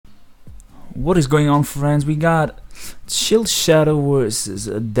What is going on, friends? We got Chill Shadow versus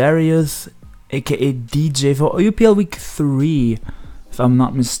Darius, aka DeeJ, for OUPL week 3, if I'm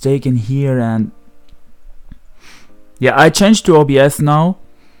not mistaken here. And yeah, I changed to OBS now.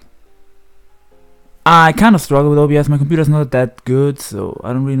 I kind of struggle with OBS. My computer's not that good, so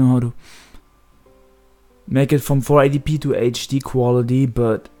I don't really know how to make it from 480p to HD quality,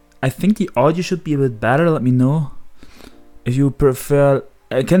 but I think the audio should be a bit better. Let me know if you prefer.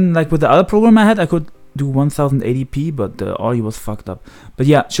 I can, like with the other program I had, I could do 1080p, but the audio was fucked up. But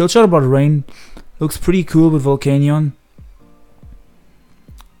yeah, Chill Shadow about Rain looks pretty cool with Volcanion.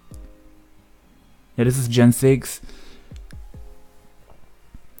 Yeah, this is Gen 6.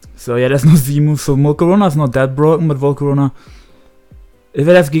 So yeah, there's no Z move, so Volcarona is not that broken, but Volcarona, if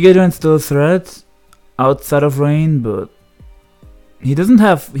it has Giga Drain, still a threat outside of Rain, but he doesn't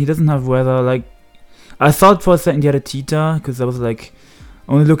have weather. Like, I thought for a second he had a Tita, because I was like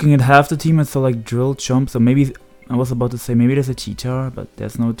only looking at half the team. I saw like Drill, Chomp, so maybe I was about to say maybe there's a Tita, but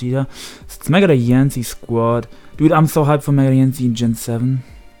there's no Tita. So it's Mega Yancy squad. Dude, I'm so hyped for Mega Yancy in Gen 7.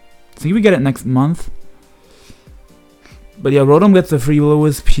 I think we get it next month. But yeah, Rotom gets a free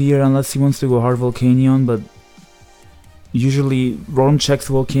Will-O-Wisp here unless he wants to go hard Volcanion, but usually Rotom checks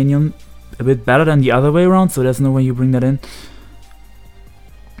Volcanion a bit better than the other way around, so there's no way you bring that in.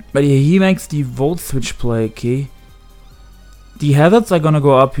 But yeah, he makes the Volt Switch play, okay. The hazards are gonna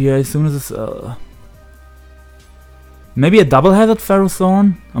go up here as soon as it's maybe a double hazard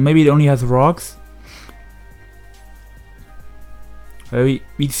Ferrothorn, or maybe it only has rocks. We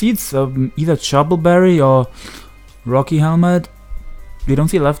see it's either Choppleberry or Rocky Helmet. We don't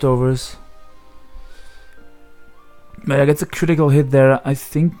see leftovers. But yeah, gets a critical hit there. I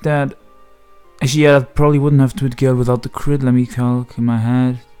think that actually, yeah, that probably wouldn't have Twit KO without the crit. Let me calc in my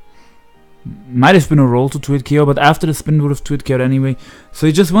head. Might have been a roll to Twit KO, but after the spin would have Twit KO'd anyway. So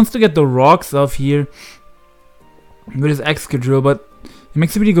he just wants to get the rocks off here with his Excadrill, but he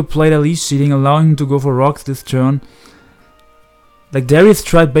makes a pretty good play, at least cheating, allowing him to go for rocks this turn. Like, Darius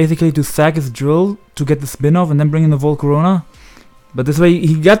tried basically to sack his drill to get the spin off and then bring in the Volcarona. But this way,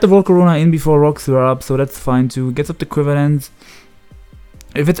 he got the Volcarona in before rocks were up, so that's fine too. He gets up the Quiverlands.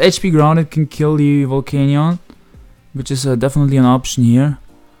 If it's HP ground, it can kill the Volcanion, which is definitely an option here.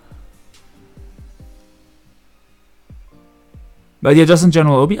 But yeah, just in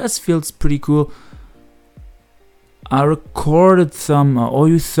general, OBS feels pretty cool. I recorded some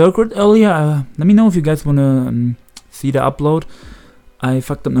OU Circuit earlier. Let me know if you guys want to see the upload. I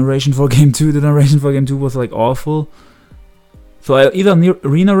fucked up narration for game 2. The narration for game 2 was like awful. So I either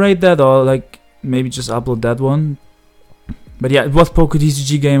re-narrate that or like maybe just upload that one. But yeah, it was Poké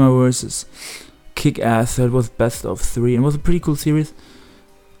TCG Gamer versus Kick-Ass. So it was best of 3. It was a pretty cool series.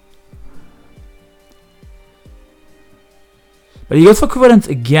 But he goes for Quiverlands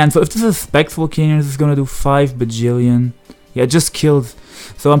again. So if this is Specs Volcanion, this is gonna do 5 bajillion. Yeah, it just killed.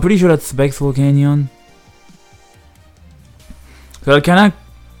 So I'm pretty sure that's Specs Volcanion. So that kinda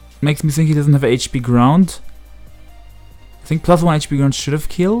makes me think he doesn't have HP ground. I think +1 HP ground should have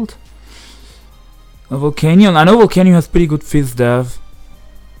killed a Volcanion. I know Volcanion has pretty good Fizz Dev.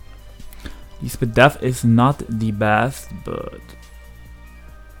 Speed Dev is not the best, but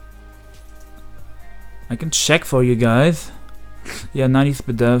I can check for you guys. Yeah, 90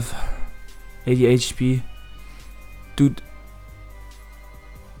 Speed Dev, 80 HP. Dude,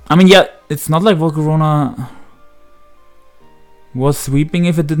 I mean, yeah, it's not like Volcarona was sweeping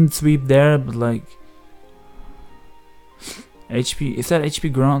if it didn't sweep there, but like HP, is that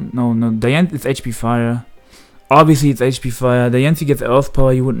HP ground? No, Diancie, it's HP fire. Obviously it's HP fire. Diancie gets earth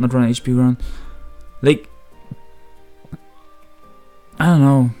power, you would not run HP ground. Like, I don't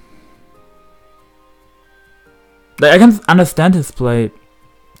know. Like, I can understand his play.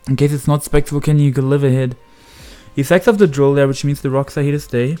 In case it's not Specs Volcanion, you could live a hit. He sacks off the drill there, which means the rocks are here to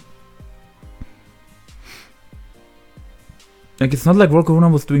stay. Like, it's not like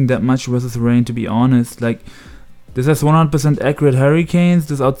Volcarona was doing that much versus Rain, to be honest. Like, this has 100% accurate Hurricanes.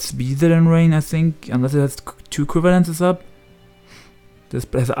 This outspeeds it in Rain, I think. Unless it has 2 Quiverlances up. This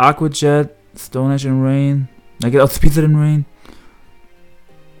has Aqua Jet, Stone Edge in Rain. Like, it outspeeds it in Rain.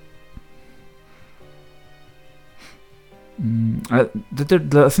 I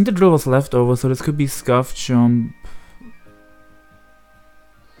think the drill was left over, so this could be Scuff Jump.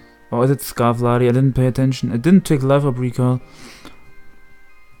 Or is it Scarflari? I didn't pay attention. It didn't take Life Up Recall.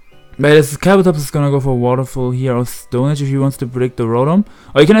 But this Cabotops is gonna go for Waterfall here or Stone Edge if he wants to predict the Rotom.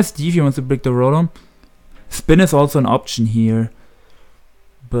 Or you can ask Steve if he wants to predict the Rotom. Spin is also an option here.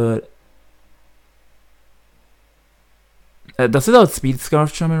 But does it outspeed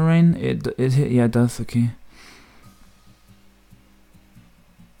Scarf Jump in Rain? Yeah, it does, okay.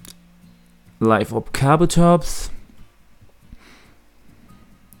 Live up Cabotops.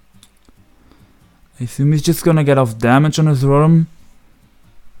 I assume he's just gonna get off damage on his Rotom.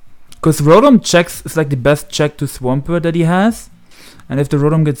 Because Rotom checks is like the best check to Swampert that he has. And if the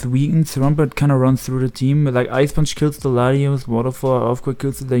Rotom gets weakened, Swampert kinda runs through the team. But like Ice Punch kills the Latios, Waterfall, Earthquake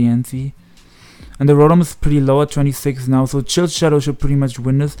kills the Diancie. And the Rotom is pretty low at 26 now, so Chill Shadow should pretty much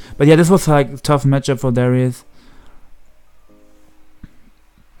win this. But yeah, this was like a tough matchup for Darius.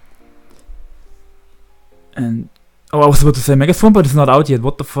 And oh, I was about to say Mega Swampert is not out yet.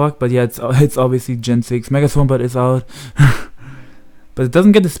 What the fuck? But yeah, it's obviously Gen 6. Mega Swampert is out, but it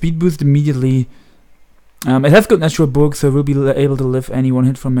doesn't get the speed boost immediately. It has good natural bulk, so it will be able to live any one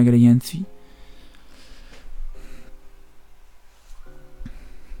hit from Mega Diancie.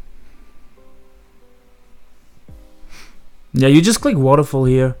 Yeah, you just click Waterfall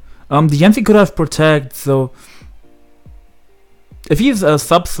here. The Yancy could have Protect, so if he's a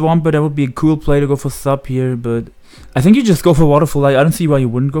sub Swampert, that would be a cool play to go for sub here, but I think you just go for Waterfall. Like, I don't see why you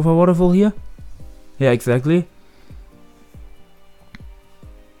wouldn't go for Waterfall here. Yeah, exactly.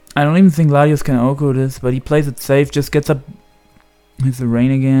 I don't even think Latios can Oko this, but he plays it safe, just gets up his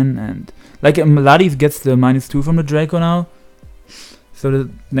Rain again, and like Latios gets the -2 from the Draco now, so the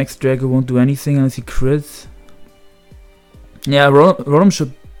next Draco won't do anything unless he crits. Yeah, Rotom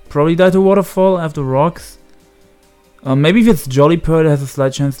should probably die to Waterfall after Rocks. Maybe if it's Jollypert, it has a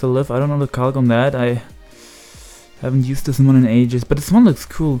slight chance to live. I don't know the calc on that. I haven't used this one in ages, but this one looks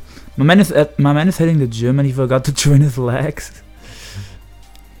cool. My man is hitting the gym and he forgot to train his legs.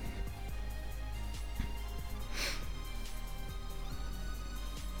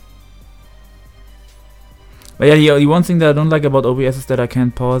 But yeah, the one thing that I don't like about OBS is that I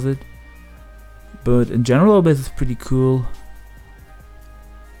can't pause it. But in general, OBS is pretty cool.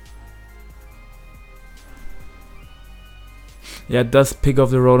 Yeah, it does pick off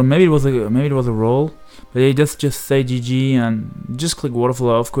the Rotom. Maybe it was a roll. But yeah, just say GG and just click Waterfall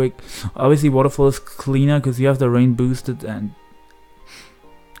or Earthquake. Obviously Waterfall is cleaner because you have the Rain boosted and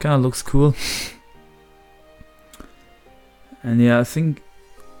kinda looks cool. And yeah, I think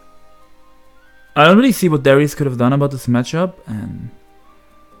I don't really see what Darius could have done about this matchup, and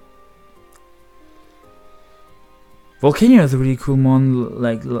Volcania is a really cool mon,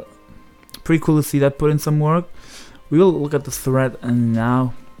 like pretty cool to see that put in some work. We will look at the thread and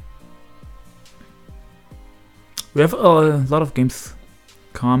now we have a lot of games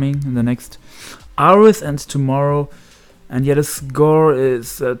coming in the next hours and tomorrow, and yeah, the score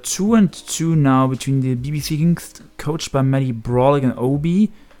is 2-2 now between the BBC Kings, coached by Matty Brawlick and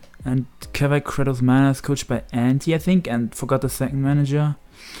Obi, and Kevin Kratos Manas, coached by Anti, I think, and forgot the second manager.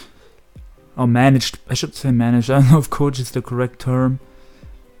 Or managed, I should say managed, I don't know if coach is the correct term.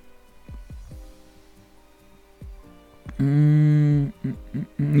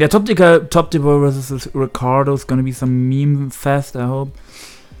 Yeah, Top Debo versus Ricardo is gonna be some meme fest, I hope.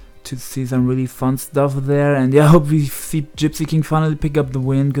 To see some really fun stuff there, and yeah, I hope we see Gypsy King finally pick up the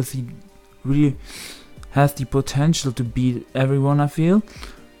win, because he really has the potential to beat everyone, I feel.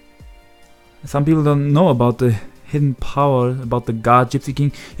 Some people don't know about the hidden power, about the god Gypsy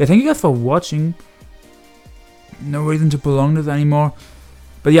King. Yeah, thank you guys for watching. No reason to prolong this anymore.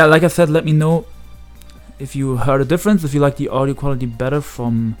 But yeah, like I said, let me know if you heard a difference, if you like the audio quality better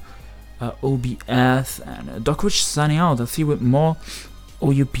from OBS, and Dokkerich signing out. I'll see you with more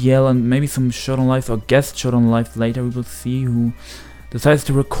OUPL and maybe some shot on live or guest shot on live later. We will see who decides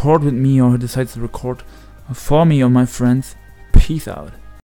to record with me or who decides to record for me or my friends. Peace out.